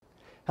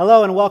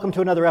Hello and welcome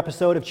to another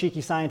episode of Cheeky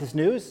Scientist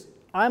News.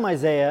 I'm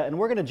Isaiah and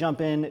we're going to jump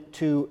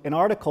into an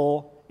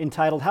article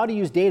entitled How to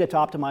Use Data to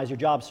Optimize Your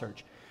Job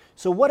Search.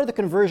 So what are the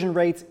conversion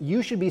rates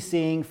you should be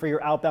seeing for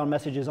your outbound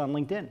messages on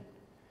LinkedIn?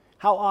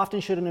 How often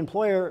should an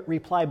employer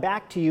reply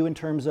back to you in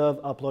terms of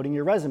uploading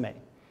your resume?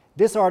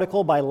 This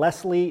article by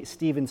Leslie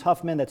Stevens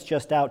Huffman that's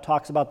just out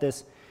talks about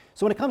this.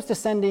 So when it comes to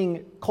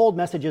sending cold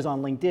messages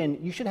on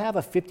LinkedIn, you should have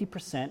a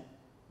 50%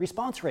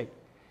 response rate.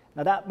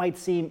 Now that might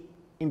seem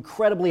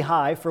incredibly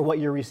high for what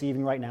you're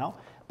receiving right now,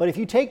 but if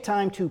you take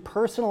time to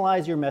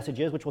personalize your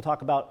messages, which we'll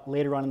talk about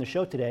later on in the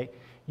show today,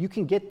 you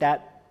can get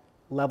that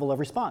level of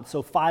response.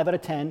 So 5 out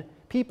of 10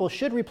 people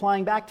should be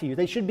replying back to you.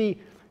 They should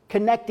be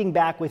connecting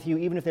back with you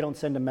even if they don't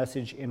send a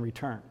message in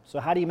return. So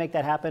how do you make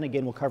that happen?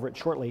 Again, we'll cover it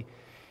shortly.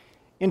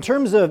 In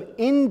terms of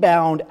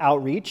inbound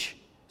outreach,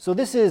 so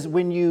this is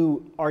when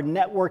you are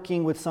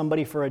networking with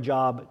somebody for a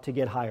job to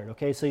get hired,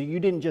 okay? So you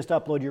didn't just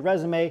upload your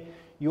resume,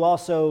 you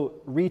also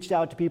reached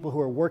out to people who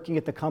are working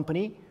at the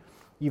company.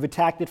 You've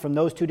attacked it from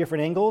those two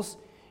different angles.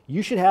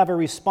 You should have a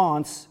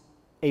response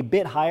a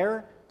bit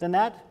higher than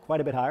that, quite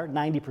a bit higher,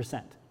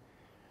 90%.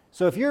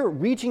 So if you're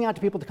reaching out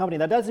to people at the company,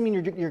 that doesn't mean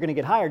you're going to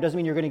get hired, doesn't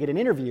mean you're going to get an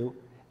interview.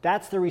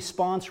 That's the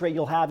response rate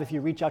you'll have if you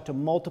reach out to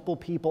multiple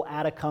people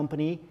at a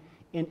company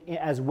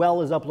as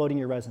well as uploading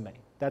your resume.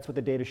 That's what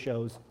the data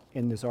shows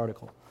in this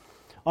article.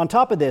 On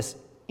top of this,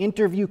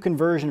 interview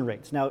conversion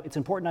rates. Now, it's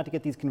important not to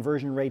get these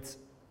conversion rates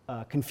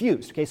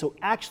confused. Okay, so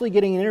actually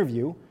getting an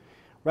interview,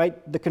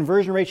 right? The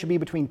conversion rate should be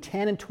between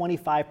 10 and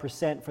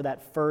 25% for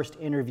that first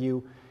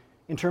interview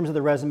in terms of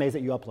the resumes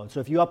that you upload.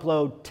 So if you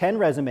upload 10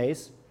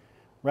 resumes,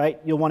 right,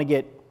 you'll want to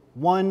get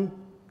 1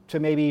 to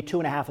maybe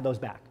 2.5 of those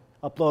back.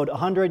 Upload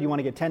 100, you want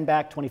to get 10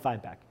 back,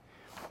 25 back.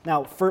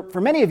 Now, for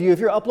many of you, if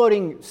you're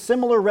uploading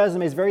similar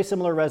resumes, very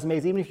similar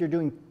resumes, even if you're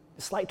doing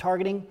slight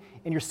targeting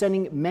and you're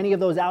sending many of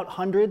those out,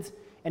 hundreds,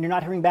 and you're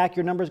not hearing back,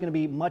 your number is going to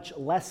be much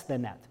less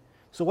than that.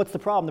 So what's the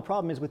problem? The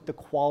problem is with the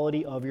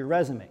quality of your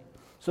resume.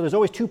 So there's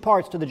always two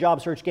parts to the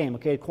job search game,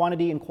 okay?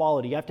 Quantity and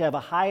quality. You have to have a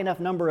high enough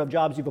number of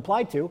jobs you've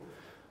applied to.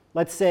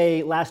 Let's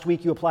say last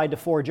week you applied to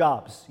 4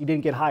 jobs. You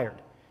didn't get hired.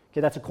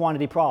 Okay, that's a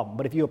quantity problem.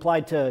 But if you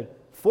applied to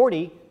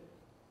 40,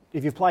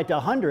 if you applied to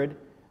 100,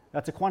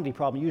 that's a quantity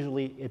problem.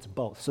 Usually it's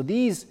both. So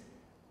these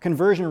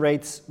conversion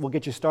rates will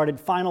get you started.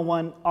 Final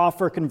one,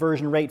 offer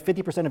conversion rate,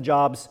 50% of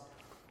jobs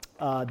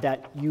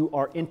that you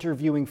are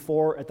interviewing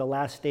for at the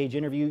last stage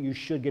interview, you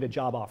should get a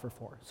job offer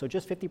for. So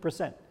just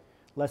 50%,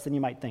 less than you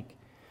might think.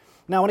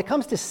 Now, when it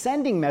comes to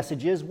sending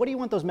messages, what do you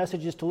want those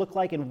messages to look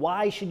like and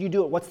why should you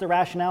do it? What's the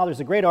rationale? There's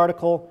a great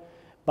article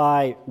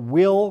by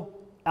Will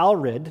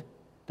Allred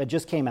that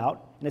just came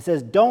out, and it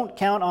says, don't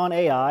count on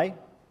AI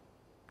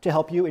to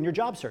help you in your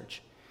job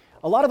search.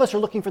 A lot of us are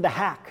looking for the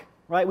hack,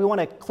 right? We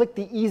want to click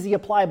the easy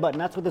apply button.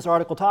 That's what this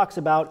article talks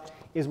about,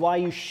 is why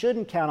you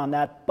shouldn't count on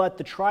that. But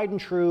the tried and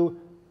true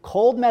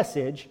cold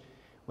message,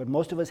 what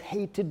most of us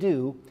hate to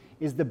do,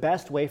 is the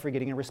best way for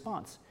getting a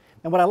response.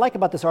 And what I like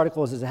about this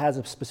article is it has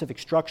a specific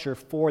structure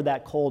for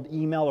that cold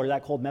email or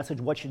that cold message,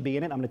 what should be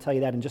in it. I'm going to tell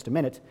you that in just a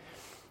minute.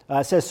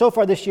 It says, so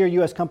far this year,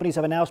 U.S. companies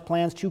have announced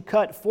plans to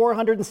cut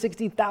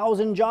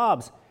 460,000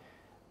 jobs.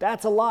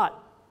 That's a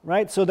lot,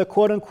 right? So the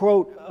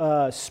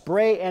quote-unquote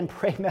spray and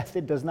pray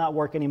method does not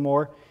work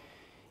anymore.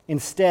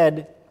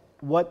 Instead,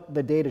 what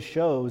the data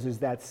shows is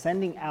that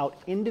sending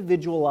out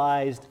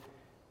individualized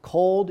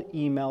cold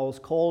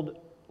emails, cold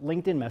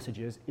LinkedIn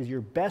messages is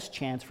your best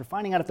chance for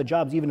finding out if the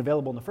job's even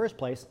available in the first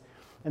place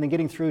and then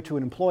getting through to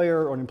an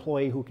employer or an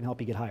employee who can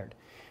help you get hired.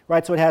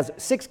 Right, so it has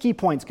 6 key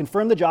points.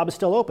 Confirm the job is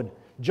still open.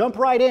 Jump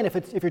right in.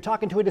 If you're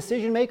talking to a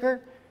decision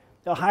maker,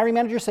 a hiring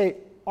manager, say,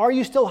 are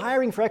you still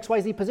hiring for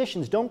XYZ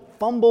positions? Don't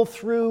fumble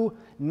through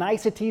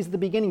niceties at the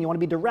beginning. You want to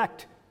be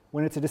direct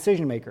when it's a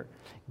decision maker.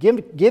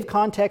 Give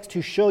context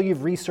to show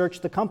you've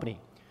researched the company.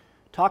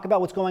 Talk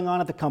about what's going on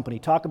at the company.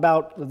 Talk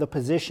about the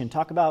position.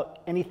 Talk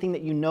about anything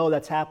that you know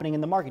that's happening in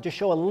the market. Just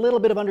show a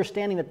little bit of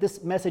understanding that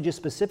this message is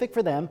specific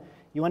for them.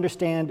 You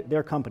understand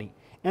their company.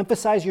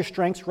 Emphasize your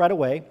strengths right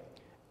away.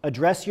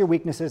 Address your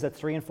weaknesses, that's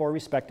 3 and 4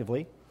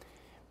 respectively.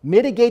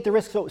 Mitigate the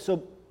risk.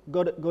 So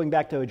going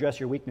back to address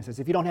your weaknesses.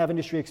 If you don't have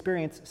industry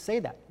experience, say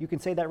that. You can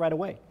say that right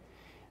away.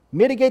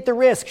 Mitigate the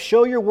risk.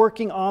 Show you're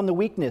working on the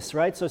weakness,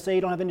 right? So say you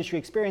don't have industry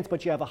experience,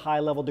 but you have a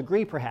high-level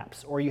degree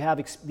perhaps, or you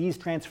have these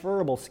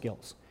transferable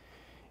skills.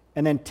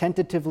 And then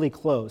tentatively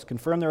close.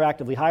 Confirm they're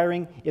actively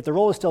hiring. If the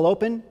role is still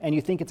open and you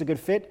think it's a good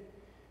fit,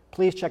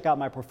 please check out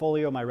my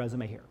portfolio, my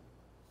resume here.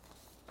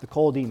 The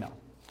cold email.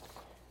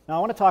 Now I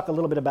want to talk a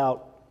little bit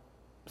about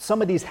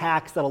some of these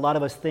hacks that a lot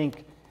of us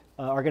think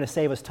are going to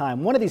save us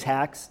time. One of these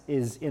hacks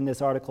is in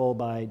this article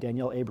by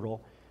Danielle Abril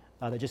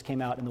that just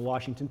came out in the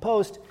Washington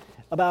Post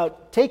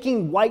about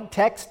taking white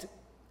text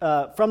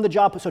from the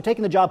job, so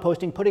taking the job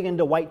posting, putting it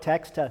into white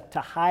text to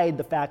hide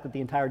the fact that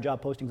the entire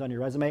job posting is on your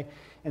resume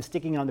and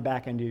sticking it on the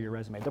back end of your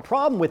resume. The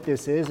problem with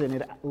this is, and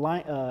it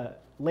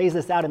lays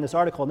this out in this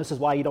article, and this is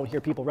why you don't hear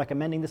people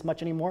recommending this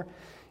much anymore,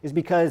 is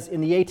because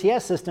in the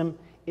ATS system,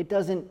 it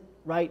doesn't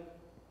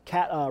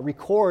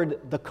record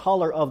the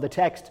color of the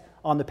text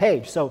on the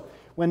page. So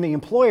when the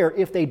employer,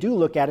 if they do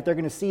look at it, they're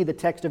going to see the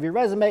text of your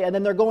resume, and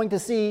then they're going to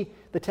see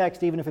the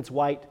text, even if it's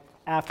white,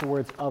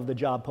 afterwards of the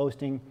job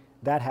posting.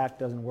 That hack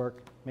doesn't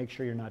work. Make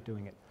sure you're not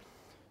doing it.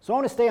 So I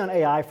want to stay on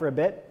AI for a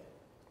bit.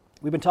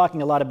 We've been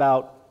talking a lot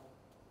about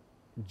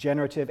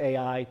generative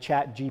AI,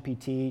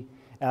 ChatGPT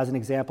as an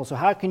example. So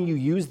how can you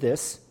use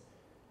this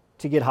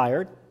to get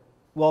hired?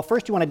 Well,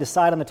 first you want to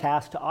decide on the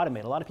task to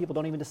automate. A lot of people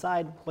don't even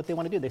decide what they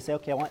want to do. They say,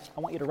 okay, I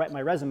want you to write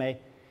my resume.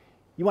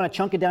 You want to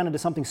chunk it down into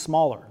something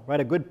smaller,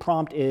 right? A good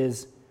prompt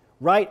is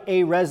write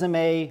a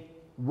resume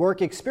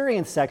work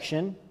experience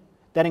section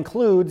that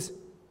includes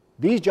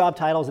these job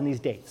titles and these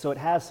dates. So it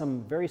has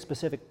some very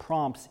specific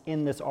prompts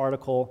in this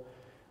article.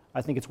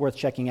 I think it's worth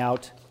checking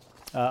out.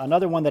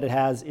 Another one that it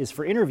has is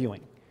for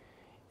interviewing.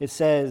 It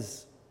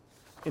says,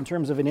 in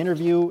terms of an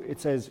interview,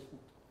 it says,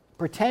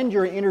 pretend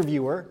you're an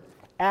interviewer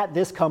at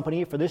this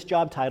company for this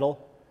job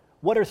title.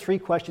 What are 3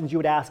 questions you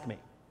would ask me?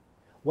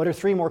 What are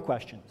 3 more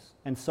questions?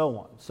 And so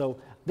on. So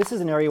this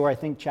is an area where I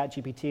think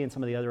ChatGPT and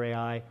some of the other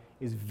AI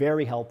is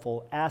very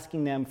helpful,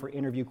 asking them for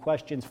interview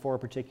questions for a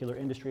particular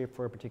industry or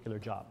for a particular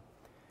job.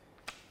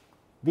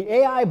 The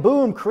AI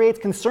boom creates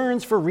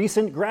concerns for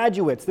recent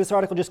graduates. This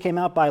article just came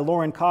out by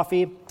Lauren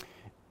Coffey.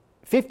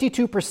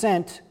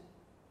 52%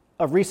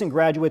 of recent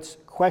graduates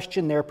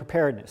question their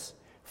preparedness.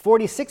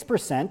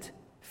 46%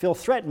 feel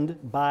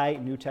threatened by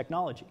new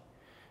technology.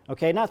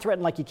 Okay, not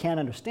threatened like you can't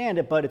understand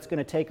it, but it's going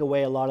to take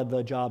away a lot of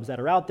the jobs that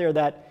are out there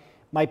that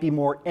might be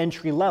more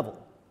entry level.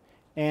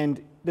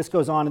 And this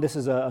goes on, and this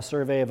is a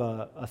survey of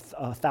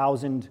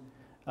 1,000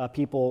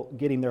 people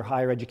getting their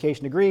higher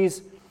education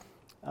degrees.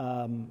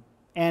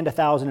 And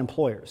 1,000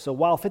 employers. So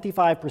while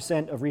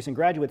 55% of recent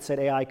graduates said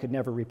AI could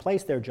never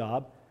replace their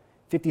job,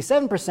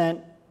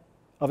 57%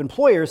 of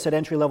employers said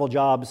entry-level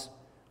jobs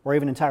or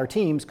even entire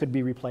teams could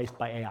be replaced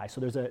by AI. So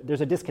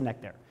there's a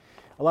disconnect there.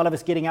 A lot of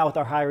us getting out with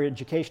our higher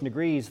education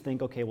degrees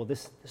think, okay, well,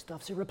 this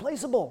stuff's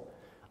irreplaceable.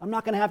 I'm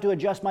not going to have to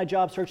adjust my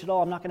job search at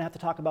all. I'm not going to have to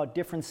talk about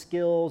different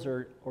skills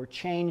or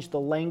change the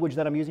language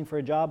that I'm using for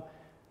a job.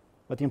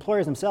 But the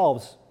employers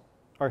themselves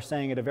are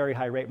saying at a very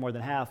high rate, more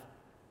than half,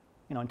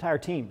 entire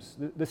teams.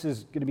 This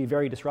is going to be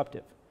very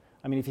disruptive.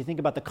 I mean, if you think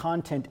about the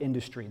content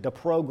industry, the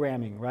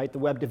programming, right, the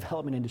web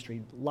development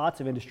industry, lots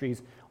of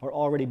industries are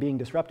already being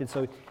disrupted.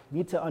 So you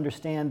need to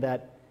understand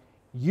that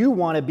you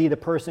want to be the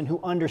person who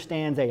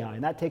understands AI.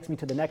 And that takes me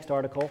to the next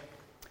article.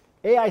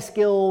 AI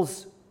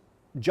skills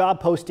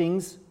job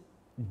postings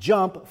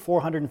jump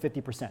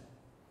 450%.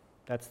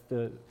 That's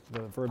the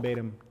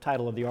verbatim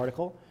title of the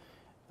article.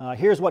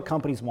 Here's what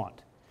companies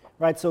want,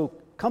 right? So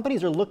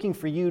companies are looking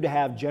for you to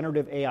have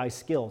generative AI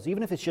skills,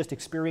 even if it's just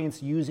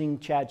experience using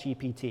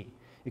ChatGPT,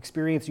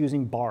 experience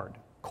using Bard,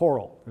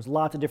 Coral. There's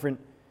lots of different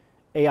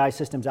AI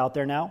systems out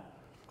there now.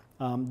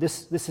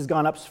 This has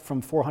gone up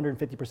from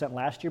 450%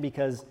 last year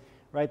because,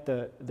 right,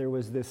 there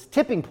was this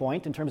tipping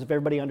point in terms of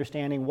everybody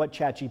understanding what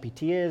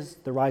ChatGPT is,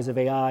 the rise of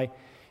AI,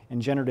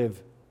 and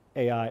generative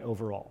AI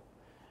overall.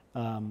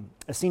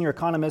 A senior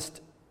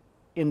economist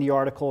in the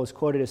article is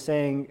quoted as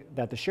saying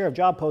that the share of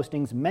job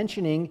postings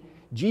mentioning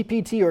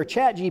GPT or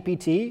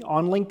ChatGPT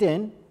on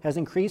LinkedIn has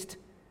increased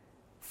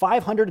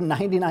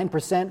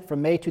 599%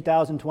 from May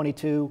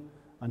 2022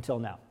 until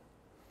now.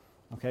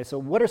 Okay, so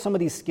what are some of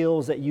these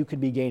skills that you could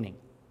be gaining?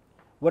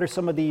 What are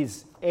some of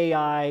these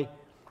AI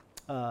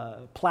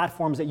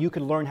platforms that you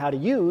could learn how to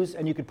use,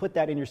 and you could put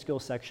that in your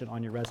skills section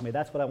on your resume?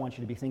 That's what I want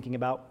you to be thinking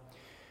about.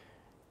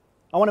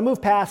 I want to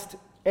move past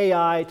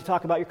AI to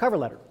talk about your cover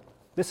letter.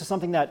 This is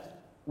something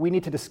that we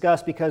need to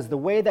discuss because the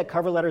way that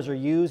cover letters are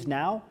used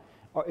now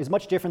is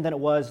much different than it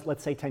was,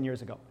 let's say, 10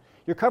 years ago.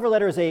 Your cover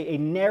letter is a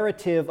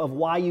narrative of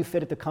why you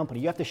fit at the company.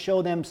 You have to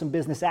show them some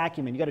business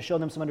acumen. You got to show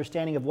them some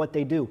understanding of what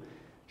they do.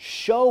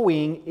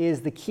 Showing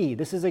is the key.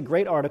 This is a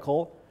great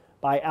article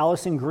by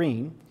Allison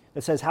Green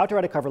that says how to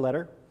write a cover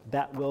letter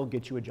that will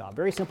get you a job.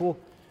 Very simple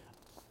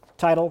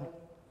title,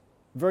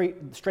 very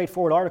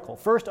straightforward article.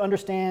 First,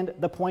 understand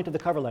the point of the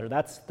cover letter.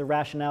 That's the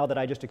rationale that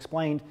I just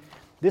explained.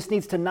 This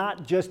needs to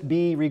not just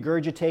be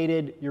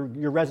regurgitated,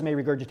 your resume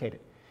regurgitated.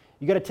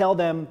 You got to tell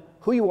them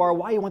who you are,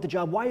 why you want the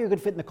job, why you're a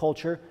good fit in the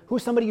culture,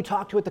 who's somebody you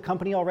talked to at the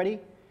company already.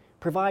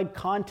 Provide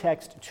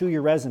context to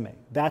your resume.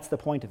 That's the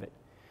point of it.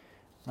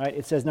 Right?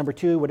 It says, number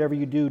 2, whatever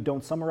you do,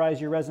 don't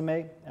summarize your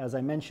resume, as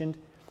I mentioned.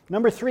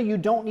 Number 3, you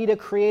don't need a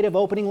creative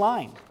opening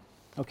line.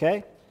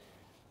 Okay?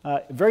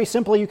 Very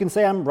simply, you can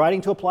say, I'm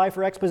writing to apply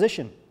for X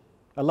position.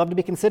 I'd love to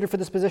be considered for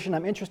this position.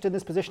 I'm interested in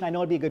this position. I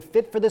know I'd be a good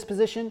fit for this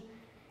position.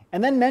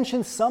 And then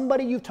mention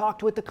somebody you've talked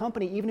to at the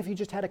company, even if you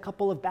just had a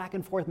couple of back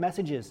and forth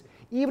messages.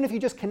 Even if you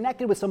just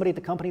connected with somebody at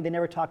the company, they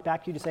never talked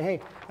back to you, to say, hey,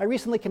 I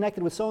recently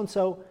connected with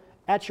so-and-so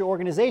at your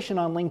organization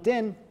on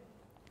LinkedIn,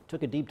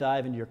 took a deep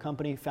dive into your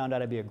company, found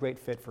out I'd be a great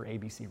fit for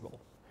ABC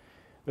role.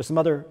 There's some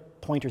other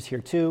pointers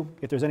here too.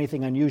 If there's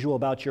anything unusual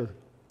about your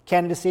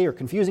candidacy or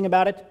confusing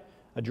about it,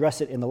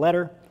 address it in the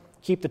letter.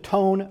 Keep the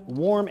tone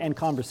warm and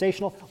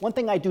conversational. One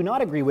thing I do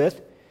not agree with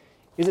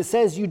is it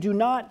says you do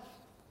not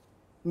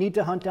need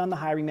to hunt down the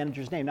hiring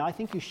manager's name. Now, I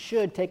think you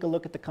should take a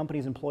look at the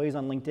company's employees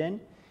on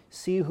LinkedIn,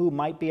 see who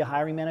might be a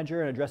hiring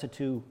manager and address it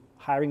to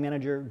hiring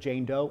manager,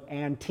 Jane Doe,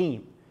 and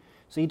team.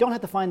 So you don't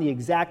have to find the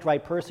exact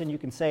right person. You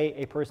can say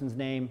a person's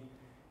name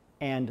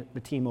and the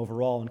team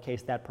overall in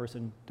case that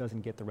person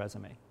doesn't get the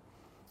resume.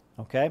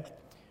 Okay?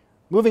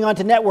 Moving on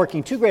to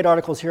networking. 2 great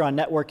articles here on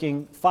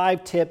networking.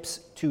 5 tips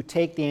to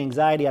take the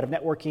anxiety out of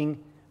networking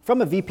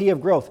from a VP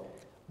of growth.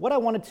 What I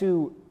wanted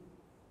to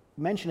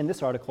mention in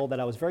this article that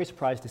I was very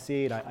surprised to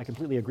see, and I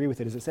completely agree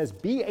with it, is it says,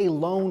 be a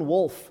lone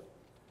wolf.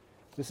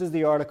 This is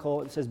the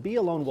article. It says, be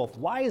a lone wolf.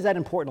 Why is that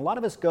important? A lot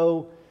of us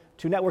go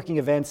to networking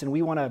events and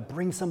we want to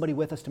bring somebody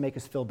with us to make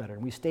us feel better.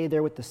 And we stay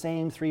there with the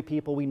same 3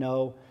 people we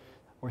know,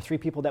 or 3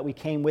 people that we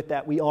came with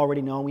that we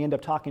already know, and we end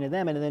up talking to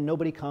them, and then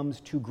nobody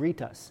comes to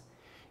greet us.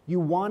 You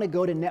want to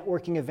go to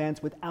networking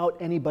events without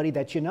anybody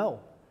that you know,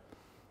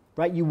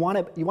 right? You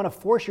want to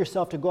force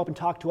yourself to go up and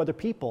talk to other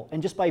people.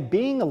 And just by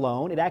being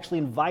alone, it actually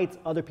invites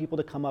other people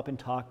to come up and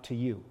talk to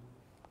you.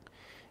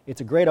 It's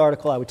a great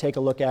article. I would take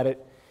a look at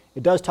it.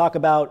 It does talk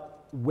about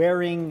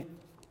wearing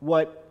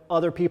what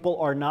other people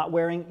are not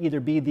wearing, either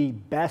be the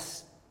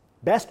best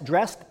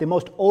dressed, the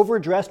most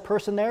overdressed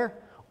person there,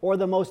 or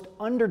the most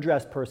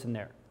underdressed person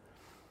there.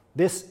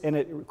 This, and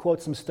it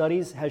quotes some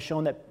studies, has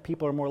shown that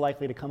people are more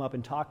likely to come up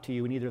and talk to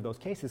you in either of those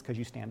cases because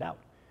you stand out.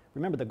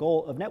 Remember, the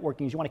goal of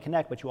networking is you want to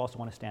connect, but you also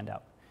want to stand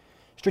out.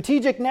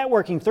 Strategic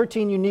networking,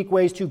 13 unique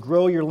ways to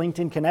grow your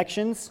LinkedIn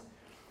connections.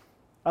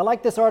 I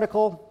like this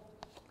article.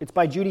 It's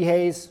by Judy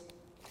Hayes,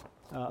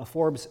 a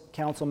Forbes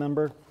Council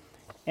member.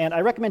 And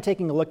I recommend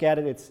taking a look at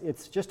it.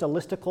 It's just a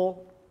listicle,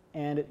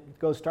 and it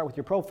goes start with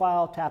your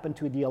profile, tap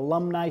into the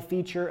alumni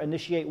feature,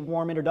 initiate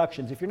warm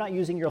introductions. If you're not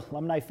using your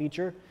alumni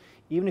feature,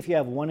 even if you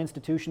have 1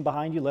 institution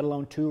behind you, let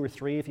alone 2 or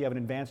 3 if you have an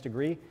advanced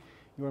degree,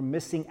 you are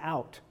missing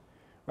out,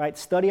 right?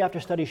 Study after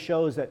study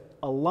shows that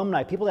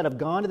alumni, people that have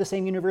gone to the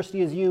same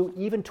university as you,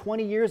 even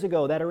 20 years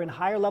ago, that are in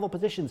higher level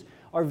positions,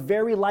 are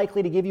very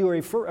likely to give you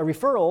a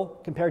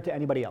referral compared to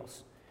anybody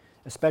else,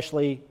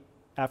 especially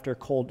after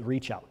cold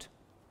reach out.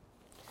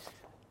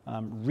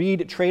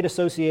 Read trade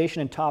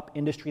association and top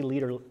industry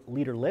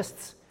leader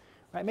lists.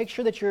 Right? Make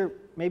sure that you're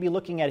maybe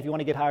looking at, if you want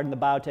to get hired in the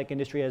biotech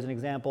industry as an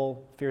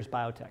example, Fierce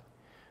Biotech.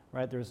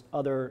 Right? There's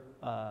other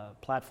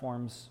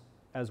platforms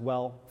as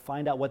well.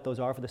 Find out what those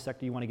are for the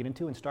sector you want to get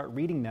into and start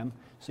reading them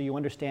so you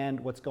understand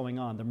what's going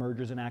on, the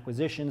mergers and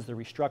acquisitions, the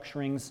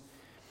restructurings,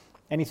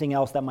 anything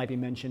else that might be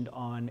mentioned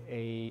on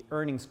a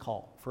earnings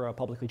call for a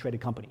publicly traded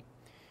company.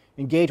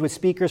 Engage with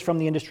speakers from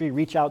the industry.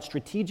 Reach out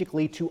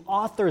strategically to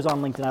authors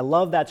on LinkedIn. I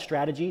love that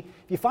strategy.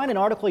 If you find an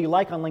article you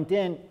like on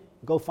LinkedIn,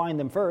 go find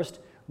them first.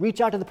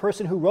 Reach out to the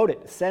person who wrote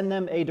it. Send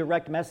them a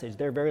direct message.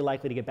 They're very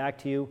likely to get back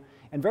to you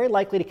and very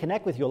likely to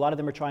connect with you. A lot of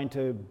them are trying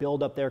to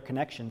build up their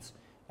connections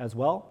as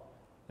well,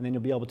 and then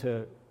you'll be able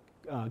to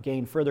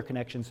gain further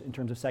connections in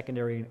terms of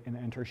secondary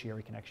and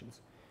tertiary connections.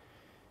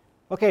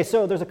 Okay,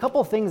 so there's a couple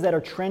of things that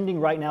are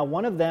trending right now.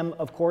 One of them,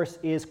 of course,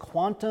 is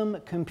quantum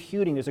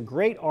computing. There's a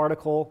great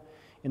article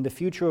in The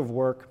Future of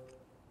Work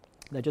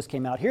that just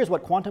came out. Here's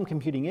what quantum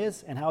computing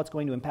is and how it's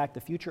going to impact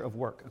the future of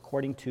work,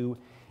 according to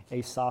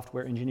a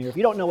software engineer. If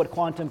you don't know what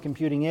quantum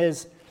computing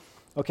is,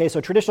 okay,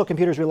 so traditional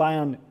computers rely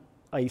on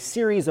a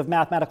series of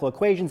mathematical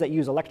equations that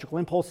use electrical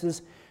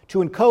impulses to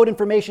encode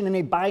information in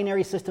a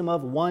binary system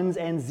of 1s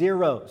and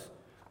 0s.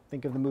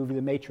 Think of the movie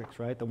The Matrix,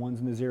 right? The 1s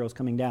and the 0s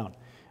coming down.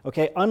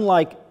 Okay,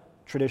 unlike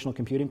traditional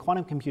computing,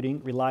 quantum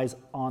computing relies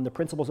on the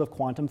principles of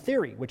quantum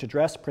theory, which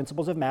address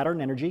principles of matter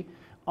and energy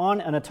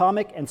on an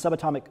atomic and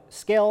subatomic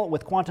scale.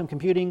 With quantum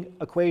computing,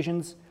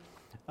 equations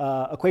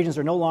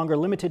are no longer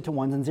limited to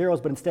 1s and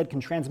 0s, but instead can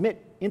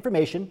transmit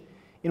information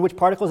in which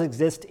particles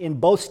exist in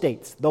both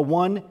states, the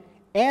 1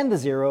 and the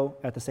 0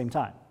 at the same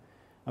time.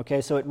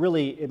 Okay, so it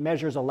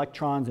measures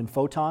electrons and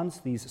photons.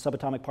 These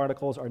subatomic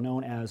particles are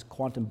known as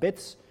quantum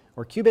bits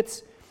or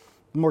qubits.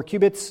 The more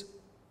qubits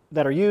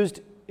that are used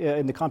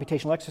in the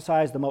computational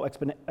exercise, the more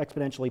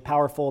exponentially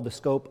powerful the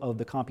scope of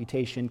the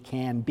computation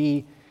can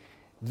be.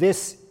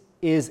 This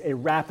is a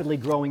rapidly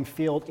growing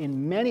field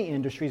in many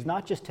industries,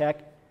 not just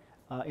tech,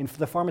 in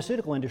the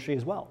pharmaceutical industry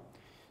as well.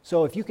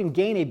 So if you can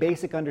gain a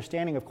basic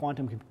understanding of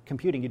quantum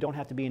computing, you don't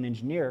have to be an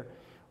engineer,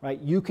 right?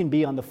 You can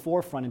be on the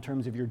forefront in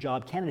terms of your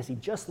job candidacy,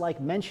 just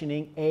like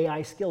mentioning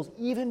AI skills,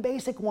 even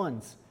basic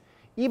ones.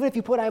 Even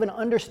if I have an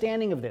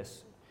understanding of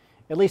this,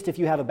 at least if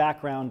you have a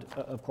background,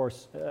 of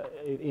course,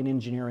 in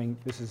engineering,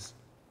 this is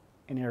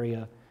an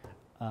area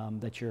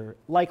that you're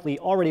likely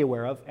already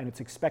aware of, and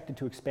it's expected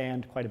to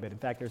expand quite a bit. In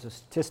fact, there's a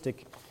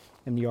statistic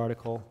in the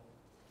article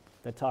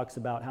that talks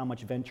about how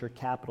much venture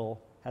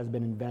capital has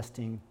been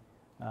investing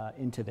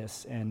into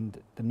this, and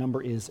the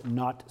number is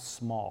not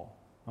small.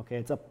 Okay,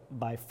 it's up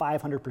by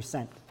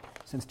 500%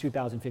 since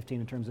 2015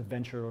 in terms of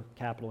venture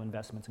capital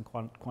investments in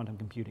quantum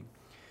computing.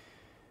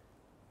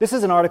 This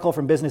is an article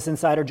from Business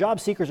Insider. Job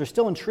seekers are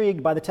still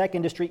intrigued by the tech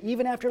industry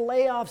even after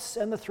layoffs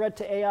and the threat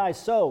to AI.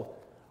 So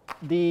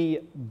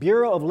the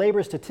Bureau of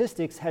Labor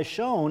Statistics has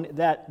shown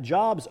that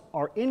jobs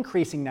are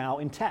increasing now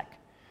in tech.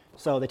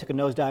 So they took a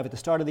nosedive at the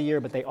start of the year,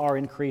 but they are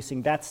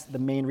increasing. That's the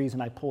main reason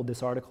I pulled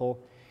this article.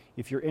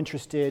 If you're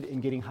interested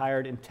in getting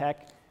hired in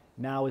tech,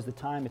 now is the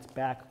time. It's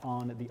back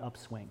on the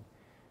upswing.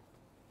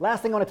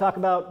 Last thing I want to talk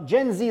about,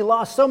 Gen Z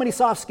lost so many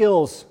soft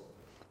skills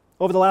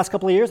over the last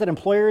couple of years that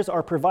employers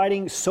are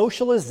providing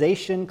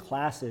socialization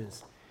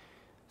classes.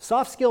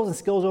 Soft skills and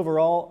skills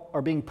overall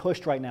are being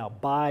pushed right now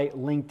by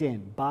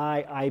LinkedIn,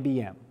 by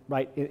IBM,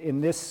 right?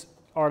 In this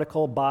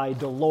article by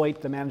Deloitte,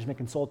 the management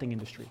consulting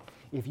industry.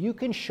 If you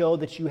can show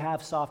that you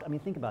have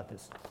think about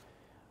this.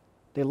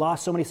 They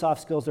lost so many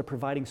soft skills, they're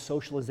providing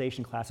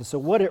socialization classes. So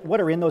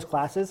what are in those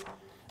classes?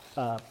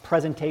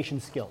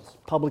 Presentation skills,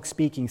 public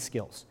speaking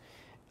skills,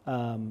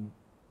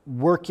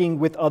 working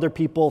with other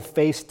people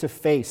face to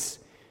face,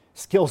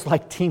 skills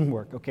like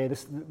teamwork. Okay,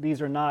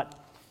 these are not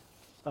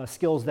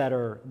skills that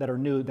are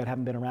new, that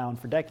haven't been around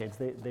for decades.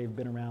 They've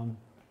been around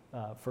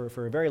for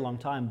a very long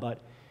time, but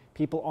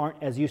people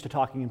aren't as used to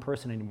talking in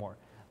person anymore.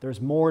 There's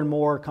more and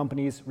more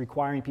companies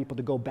requiring people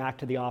to go back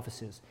to the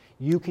offices.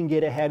 You can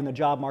get ahead in the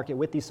job market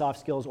with these soft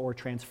skills, or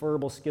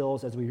transferable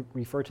skills as we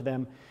refer to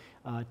them.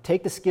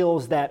 Take the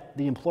skills that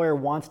the employer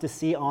wants to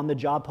see on the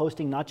job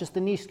posting, not just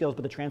the niche skills,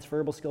 but the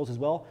transferable skills as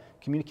well.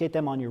 Communicate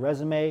them on your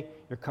resume,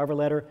 your cover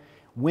letter.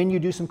 When you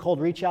do some cold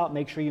reach out,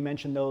 make sure you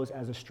mention those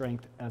as a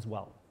strength as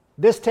well.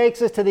 This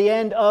takes us to the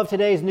end of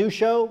today's news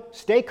show.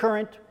 Stay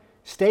current,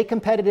 stay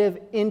competitive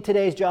in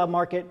today's job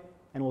market,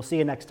 and we'll see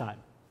you next time.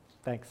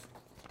 Thanks.